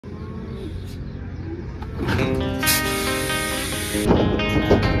For the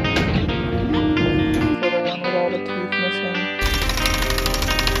one with all the teeth missing.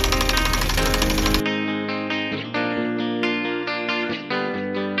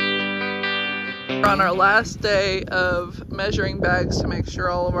 We're on our last day of measuring bags to make sure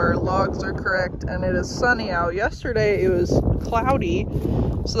all of our logs are correct, and it is sunny out. Yesterday it was cloudy,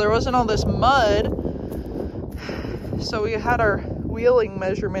 so there wasn't all this mud. So we had our wheeling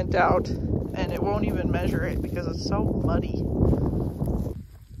measurement out, and it won't even measure it because it's so muddy.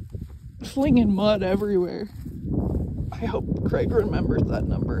 Flinging mud everywhere. I hope Craig remembers that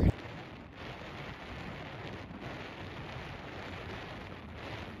number.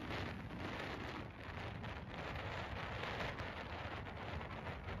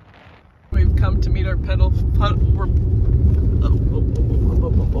 We've come to meet our pedal. Oh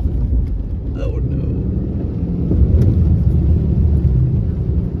no.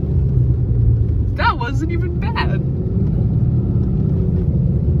 That wasn't even bad.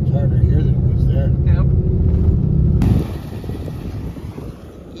 It's harder here than it was there. Yep.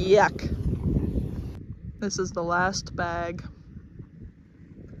 Yuck. This is the last bag.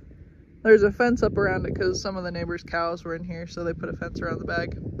 There's a fence up around it because some of the neighbors' cows were in here, so they put a fence around the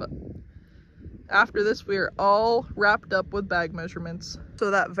bag. But after this, we are all wrapped up with bag measurements.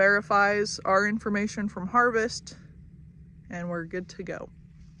 So that verifies our information from harvest, and we're good to go.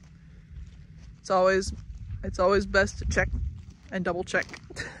 It's always best to check and double check.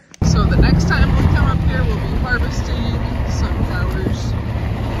 So the next time we come up here, we'll be harvesting sunflowers.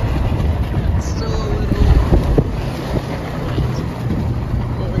 It's still a little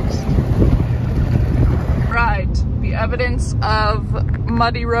moist. Right, the evidence of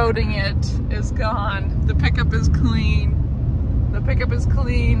muddy roading it is gone. The pickup is clean. The pickup is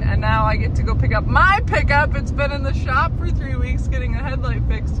clean, and now I get to go pick up my pickup. It's been in the shop for 3 weeks getting the headlight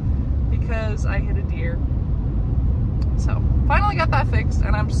fixed because I hit a deer. So finally got that fixed,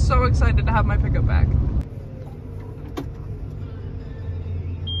 and I'm so excited to have my pickup back.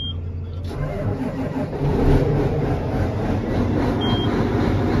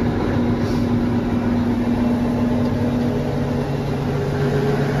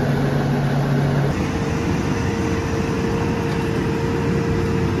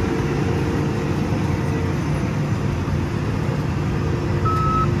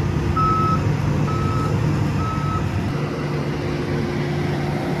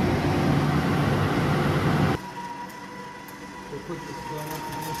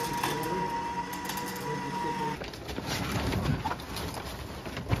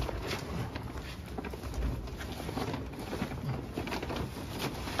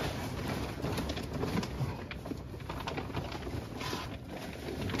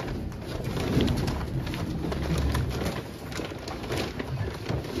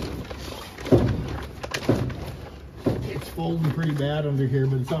 Folding pretty bad under here,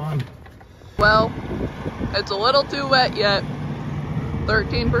 but it's on. Well, it's a little too wet yet.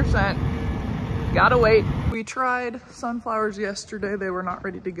 13%. Gotta wait. We tried sunflowers yesterday. They were not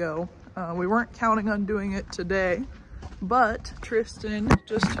ready to go. We weren't counting on doing it today, but Tristan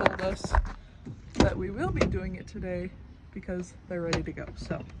just told us that we will be doing it today because they're ready to go.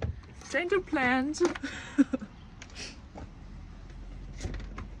 So, change of plans.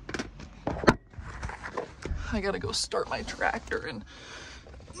 I gotta go start my tractor and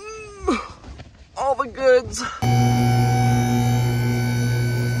all the goods.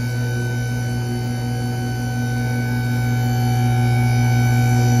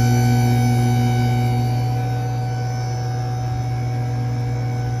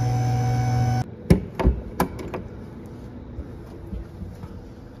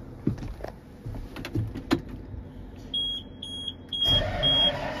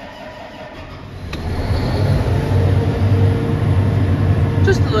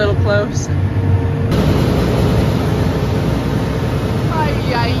 Just a little close. Ay,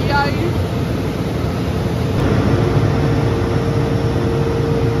 ay, ay.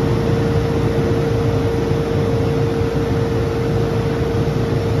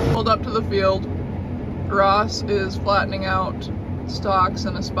 Pulled up to the field. Ross is flattening out stalks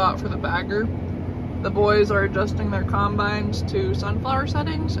in a spot for the bagger. The boys are adjusting their combines to sunflower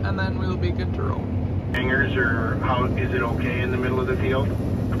settings, and then we'll be good to roll. Hangers, or how is it okay in the middle of the field?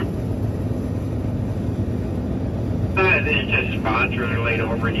 It's just spots where they're laid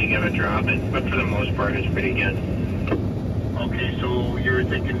over and you give a drop, but for the most part it's pretty good. Okay, so you're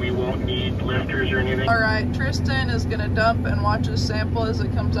thinking we won't need lifters or anything? Alright, Tristan is gonna dump and watch his sample as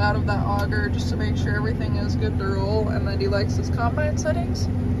it comes out of that auger just to make sure everything is good to roll, and that he likes his combine settings.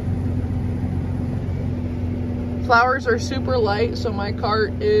 Flowers are super light, so my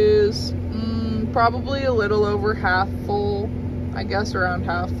cart is probably a little over half full, I guess around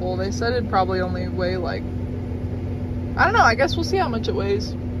half full. They said it'd probably only weigh like, I don't know, I guess we'll see how much it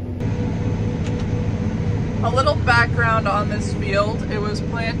weighs. A little background on this field. It was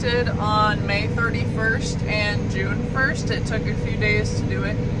planted on May 31st and June 1st. It took a few days to do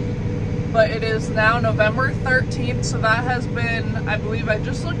it, but it is now November 13th, so that has been, I believe I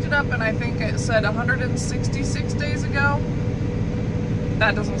just looked it up and I think it said 166 days ago.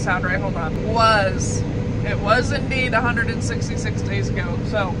 That doesn't sound right, hold on. It was indeed 166 days ago.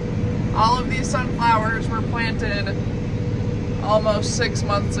 So all of these sunflowers were planted almost 6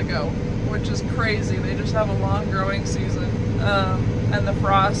 months ago, which is crazy. They just have a long growing season. And the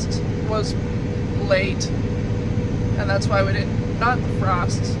frost was late, and that's why we didn't, not the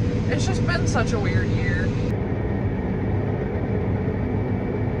frost. It's just been such a weird year.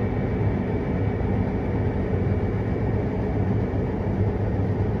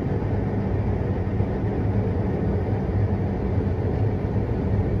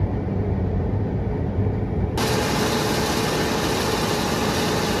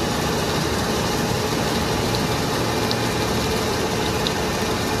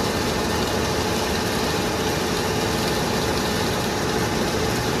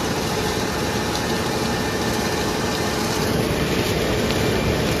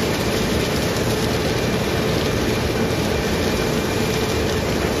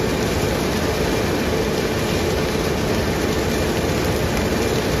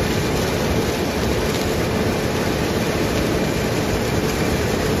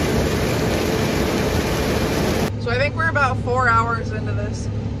 About 4 hours into this.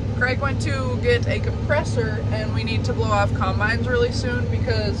 Craig went to get a compressor, and we need to blow off combines really soon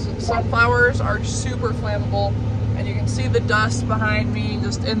because sunflowers are super flammable, and you can see the dust behind me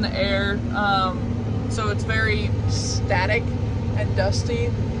just in the air. So it's very static and dusty,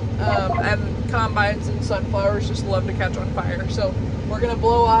 and combines and sunflowers just love to catch on fire. So we're gonna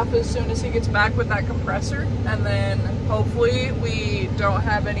blow off as soon as he gets back with that compressor, and then hopefully we don't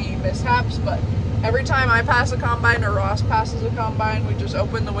have any mishaps. But every time I pass a combine or Ross passes a combine, we just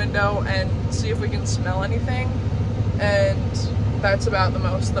open the window and see if we can smell anything, and that's about the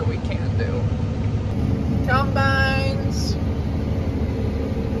most that we can do. Combines,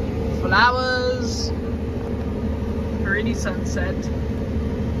 flowers, pretty sunset.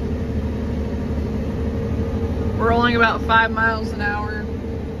 We're rolling about 5 miles an hour.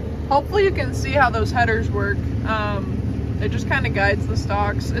 Hopefully you can see how those headers work. It just kind of guides the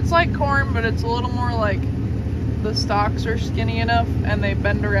stalks. It's like corn, but it's a little more like the stalks are skinny enough and they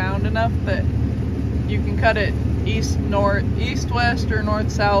bend around enough that you can cut it east, west, or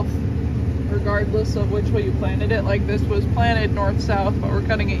north, south, regardless of which way you planted it. Like this was planted north, south, but we're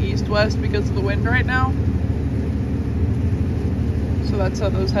cutting it east, west because of the wind right now. So that's how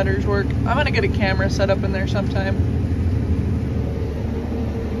those headers work. I'm gonna get a camera set up in there sometime.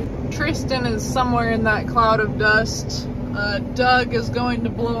 Tristan is somewhere in that cloud of dust. Doug is going to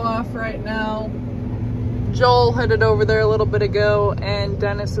blow off right now. Joel headed over there a little bit ago, and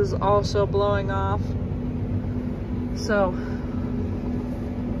Dennis is also blowing off. So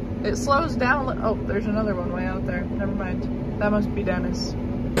it slows down. Oh, there's another one way out there. Never mind. That must be Dennis.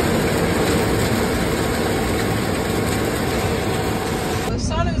 The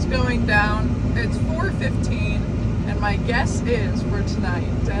sun is going down. It's 4:15, and my guess is for tonight,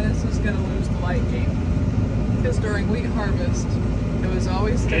 Dennis is going to lose the light game. Because during wheat harvest, it was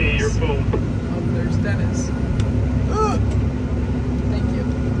always Dennis. Hey, you're full. Oh, there's Dennis. Ugh. Thank you.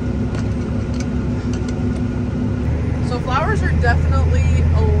 So flowers are definitely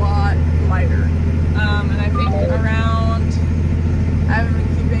a lot lighter. And I think around, I haven't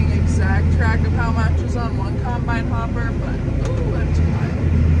been keeping exact track of how much is on one combine hopper, but, oh, that's high.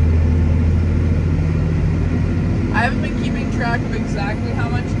 I haven't been keeping track of exactly how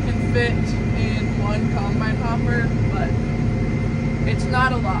much you can fit in one combine hopper, but it's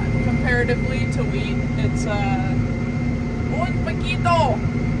not a lot. Comparatively to wheat, it's un poquito.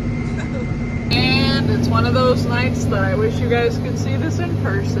 And it's one of those nights that I wish you guys could see this in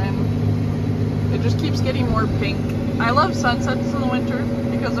person. It just keeps getting more pink. I love sunsets in the winter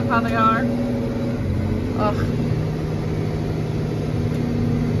because of how they are. Ugh.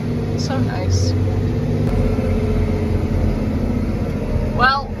 It's so nice.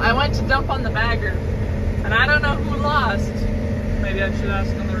 Well, I went to dump on the bagger, and I don't know who lost. Maybe I should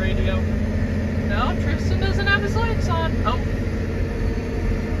ask on the radio. No, Tristan doesn't have his lights on. Oh.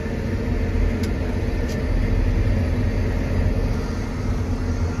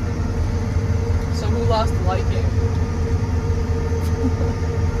 So who lost the light game?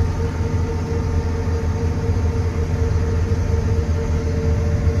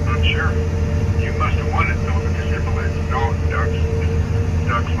 I'm sure. You must have won it though, because your lights don't, ducks.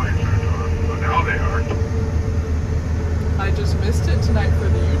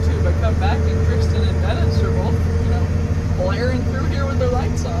 their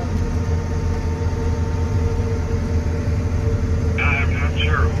lights on. I'm not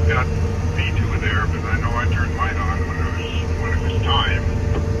sure who got V2 there, but I know I turned mine on when it was time.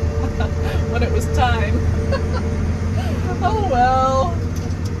 When it was time. Oh well.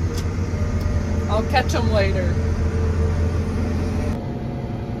 I'll catch them later.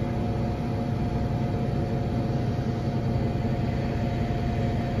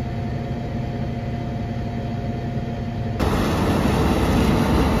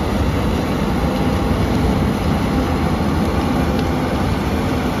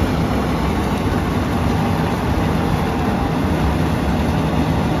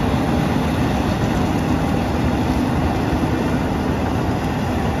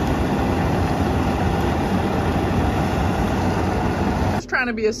 Trying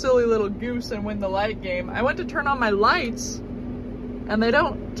to be a silly little goose and win the light game. I went to turn on my lights and they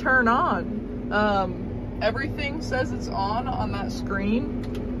don't turn on. Everything says it's on that screen,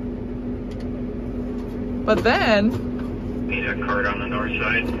 but then Need a card on the north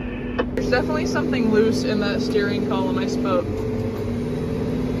side. there's definitely something loose in that steering column I spoke.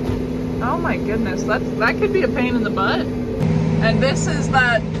 Oh my goodness, that could be a pain in the butt. And this is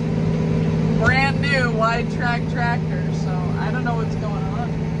that brand new wide track tractor, so I don't know what's going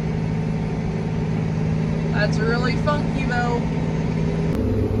on. That's really funky though.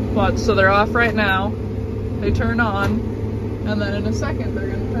 But so they're off right now. They turn on, and then in a second they're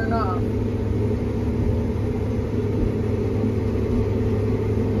gonna turn off.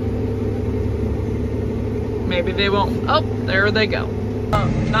 Maybe they won't. Oh, there they go.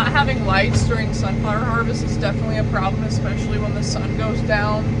 Not having lights during sunflower harvest is definitely a problem, especially when the sun goes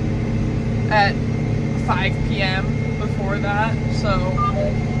down at 5 p.m. before that, so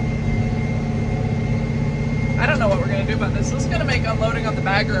I don't know what we're gonna do about this. This is gonna make unloading on the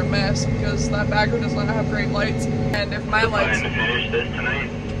bagger a mess because that bagger does not have great lights, and if my lights... Plan to finish this tonight.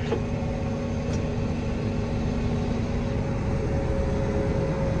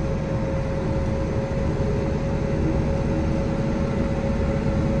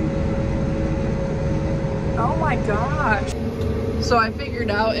 Oh my gosh. So I figured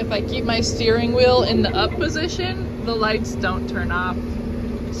out if I keep my steering wheel in the up position, the lights don't turn off.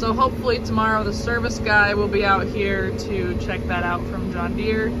 So hopefully tomorrow the service guy will be out here to check that out from John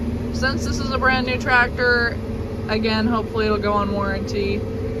Deere. Since this is a brand new tractor, again, hopefully it'll go on warranty.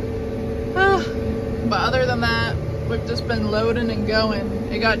 But other than that, we've just been loading and going.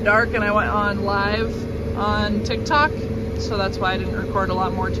 It got dark and I went on live on TikTok, so that's why I didn't record a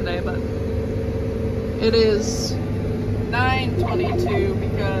lot more today, but it is 9:22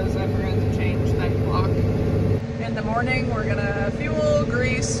 because I forgot to change that clock. In the morning, we're gonna fuel,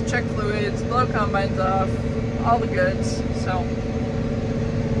 grease, check fluids, blow combines off, all the goods. So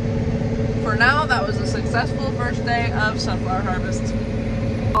for now, that was a successful first day of sunflower harvest.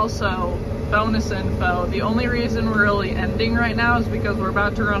 Also, bonus info, the only reason we're really ending right now is because we're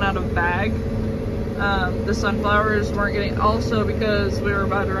about to run out of bag. The sunflowers weren't getting, also because we were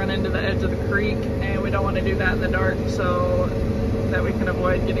about to run into the edge of the creek and we don't want to do that in the dark so that we can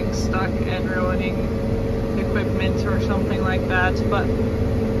avoid getting stuck and ruining equipment or something like that. But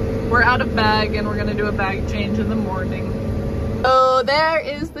we're out of bag and we're gonna do a bag change in the morning. So there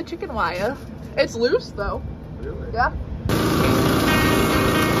is the chicken wire. It's loose though. Really? Yeah.